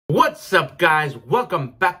What's up, guys? Welcome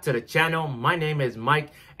back to the channel. My name is Mike,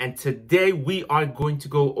 and today we are going to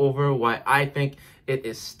go over why I think it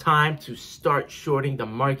is time to start shorting the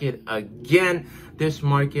market again. This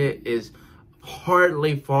market is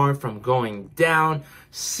hardly far from going down.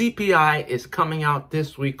 CPI is coming out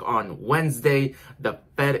this week on Wednesday. The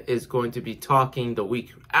Fed is going to be talking the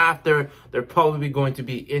week after. They're probably going to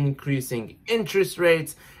be increasing interest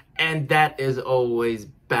rates, and that is always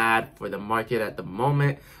bad for the market at the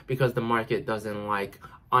moment because the market doesn't like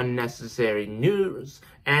unnecessary news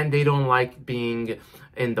and they don't like being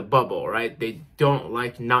in the bubble, right? They don't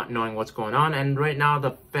like not knowing what's going on. And right now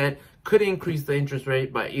the Fed could increase the interest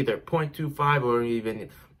rate by either 0.25 or even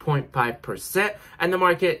 0.5%, and the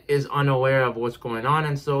market is unaware of what's going on,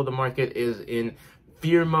 and so the market is in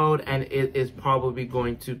fear mode, and it is probably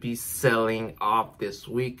going to be selling off this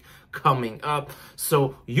week coming up.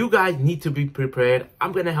 So you guys need to be prepared.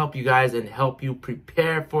 I'm going to help you guys and help you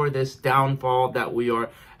prepare for this downfall that we are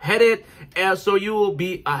headed, and so you will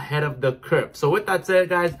be ahead of the curve. So with that said,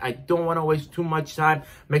 guys, I don't want to waste too much time.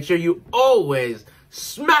 Make sure you always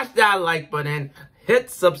smash that like button, hit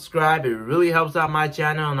subscribe. It really helps out my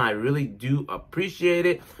channel and I really do appreciate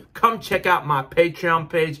it. Come check out my Patreon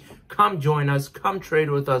page. Come join us, come trade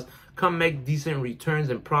with us, come make decent returns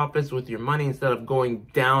and profits with your money instead of going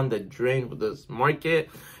down the drain with this market.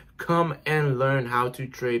 Come and learn how to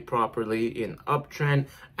trade properly in uptrend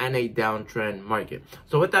and a downtrend market.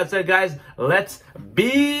 So with that said, guys, let's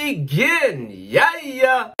begin.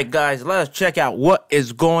 Yeah. Hey guys, let's check out what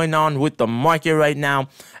is going on with the market right now.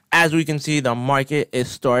 As we can see, the market is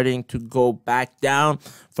starting to go back down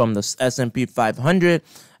from the S&P 500.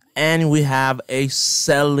 And we have a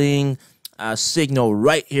selling signal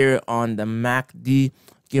right here on the MACD,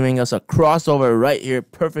 giving us a crossover right here,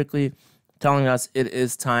 perfectly telling us it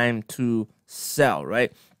is time to sell,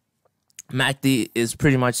 right? MACD is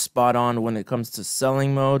pretty much spot on when it comes to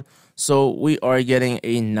selling mode. So we are getting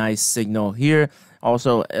a nice signal here.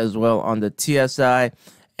 Also as well on the TSI.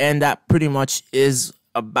 And that pretty much is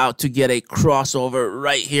about to get a crossover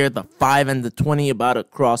right here, the 5 and the 20 about a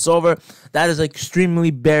crossover. That is an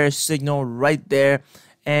extremely bearish signal right there,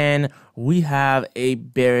 and we have a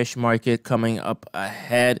bearish market coming up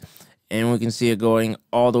ahead, and we can see it going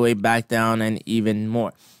all the way back down and even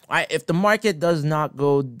more. All right, if the market does not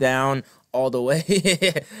go down all the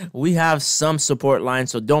way, we have some support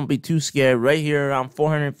lines, so don't be too scared. Right here around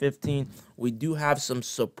 415, we do have some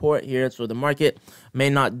support here, so the market may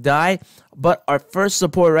not die, but our first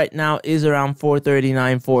support right now is around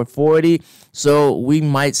 439, 440, so we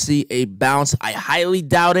might see a bounce. I highly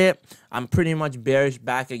doubt it. I'm pretty much bearish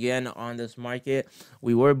back again on this market.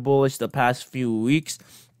 We were bullish the past few weeks,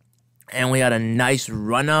 and we had a nice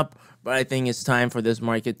run up, but I think it's time for this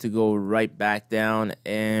market to go right back down,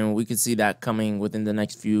 and we could see that coming within the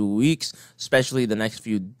next few weeks, especially the next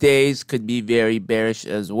few days could be very bearish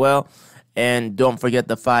as well. And don't forget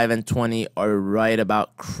the 5 and 20 are right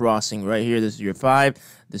about crossing right here. This is your 5,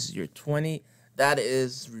 this is your 20. That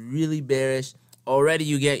is really bearish. Already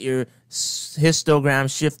you get your histogram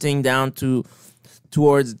shifting down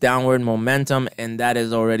towards downward momentum, and that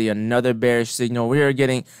is already another bearish signal. We are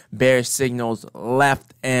getting bearish signals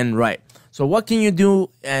left and right. So what can you do?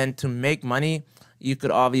 And to make money, you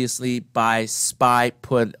could obviously buy SPY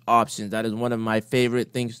put options. That is one of my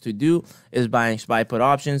favorite things to do, is buying SPY put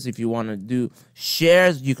options. If you want to do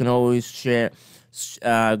shares, you can always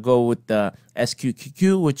go with the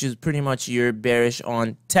SQQQ, which is pretty much you're bearish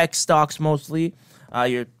on tech stocks mostly.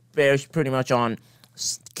 You're bearish pretty much on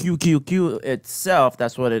QQQ itself.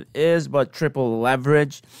 That's what it is, but triple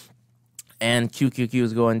leverage. And QQQ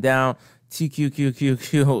is going down.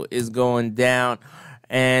 TQQQQ is going down.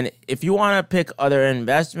 And if you want to pick other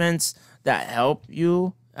investments that help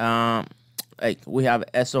you, like we have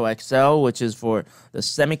SOXL, which is for the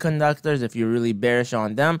semiconductors. If you're really bearish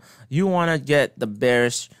on them, you want to get the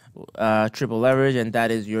bearish triple leverage, and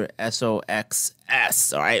that is your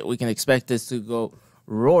SOXS. All right, we can expect this to go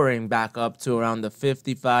roaring back up to around the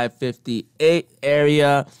 55, 58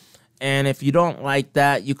 area. And if you don't like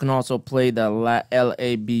that, you can also play the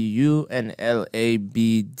LABU and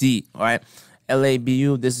LABD. All right.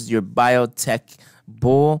 LABU, this is your biotech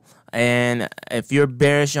bull, and if you're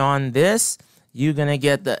bearish on this, you're gonna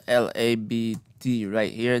get the LABD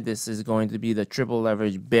right here. This is going to be the triple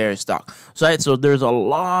leverage bear stock. So there's a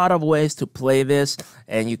lot of ways to play this,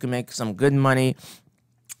 and you can make some good money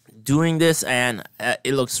doing this, and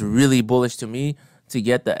it looks really bullish to me to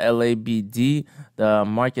get the LABD. The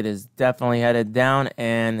market is definitely headed down,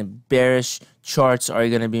 and bearish charts are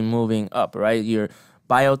going to be moving up, right? Your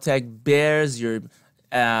biotech bears, your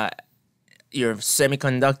your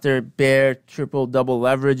semiconductor bear, triple, double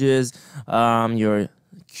leverages, your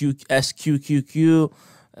SQQQ.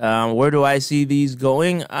 Where do I see these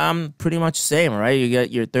going? Pretty much same, right? You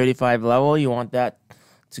get your 35 level. You want that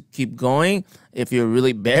to keep going if you're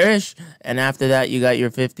really bearish, and after that you got your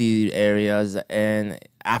 50 areas, and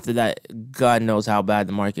after that God knows how bad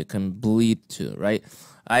the market can bleed to, right?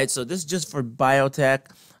 All right, so this is just for biotech.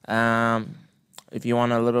 If you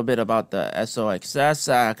want a little bit about the SOXS,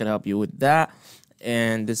 I can help you with that.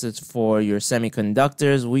 And this is for your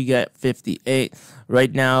semiconductors. We get 58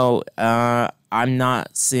 right now. I'm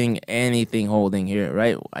not seeing anything holding here,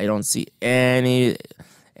 right? I don't see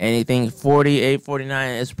anything. 48,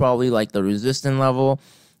 49 is probably like the resistance level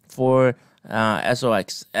for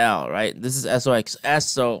SOXL, right? This is SOXS,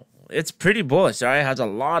 so it's pretty bullish, right? It has a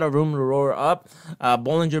lot of room to roar up.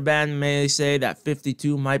 Bollinger Band may say that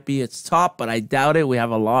 52 might be its top, but I doubt it. We have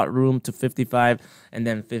a lot of room to 55 and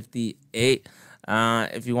then 58.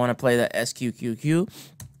 If you want to play the SQQQ,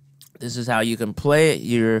 this is how you can play it.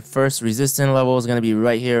 Your first resistance level is going to be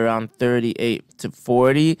right here around 38 to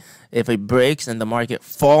 40. If it breaks and the market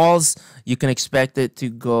falls, you can expect it to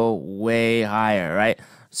go way higher, right?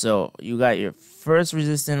 So you got your first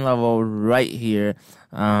resistance level right here.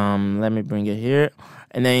 Let me bring it here.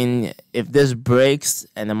 And then if this breaks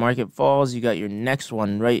and the market falls, you got your next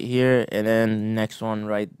one right here, and then next one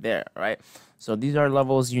right there, right? So these are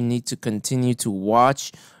levels you need to continue to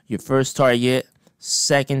watch. Your first target,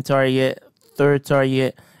 second target, third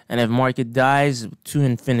target, and if market dies, to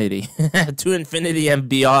infinity. To infinity and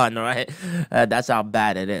beyond, right? That's how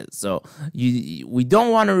bad it is. So we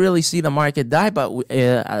don't want to really see the market die, but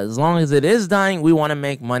as long as it is dying, we want to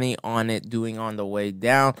make money on it doing on the way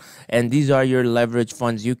down. And these are your leverage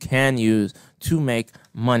funds you can use to make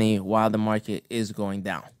money while the market is going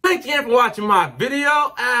down. Thanks again for watching my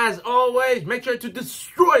video. As always, make sure to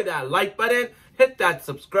destroy that like button, hit that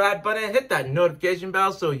subscribe button, hit that notification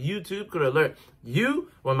bell so YouTube could alert you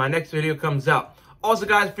when my next video comes out. Also,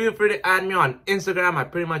 guys, feel free to add me on Instagram. I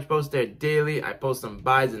pretty much post there daily. I post some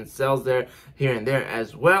buys and sells there, here and there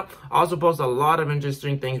as well. I also post a lot of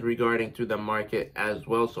interesting things regarding to the market as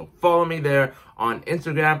well. So follow me there on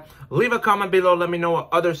Instagram. Leave a comment below. Let me know what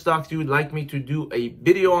other stocks you would like me to do a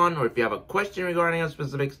video on, or if you have a question regarding a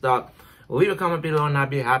specific stock, leave a comment below and I'd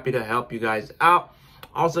be happy to help you guys out.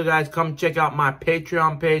 Also, guys, come check out my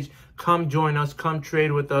Patreon page. Come join us. Come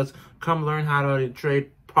trade with us. Come learn how to trade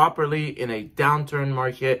properly in a downturn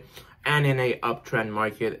market and in a uptrend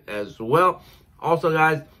market as well. Also,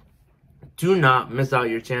 guys, do not miss out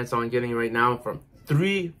your chance on getting right now from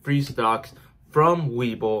 3 free stocks from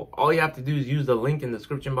WeBull. All you have to do is use the link in the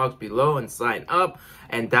description box below and sign up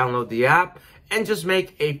and download the app and just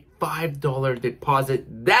make a $5 deposit.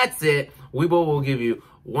 That's it. WeBull will give you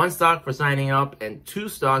 1 stock for signing up and 2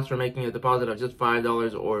 stocks for making a deposit of just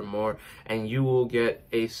 $5 or more, and you will get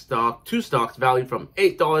a stock, 2 stocks valued from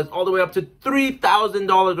 $8 all the way up to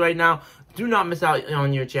 $3,000 right now. Do not miss out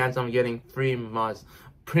on your chance on getting pretty much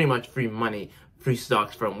free money, free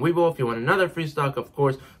stocks from WeBull. If you want another free stock, of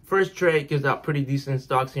course, FirstTrade gives out pretty decent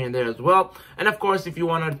stocks here and there as well. And of course, if you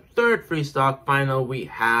want a 3rd free stock, finally, we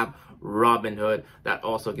have Robinhood that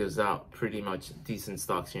also gives out pretty much decent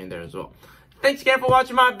stocks here and there as well. Thanks again for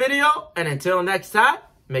watching my video, and until next time,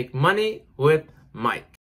 make money with Mike.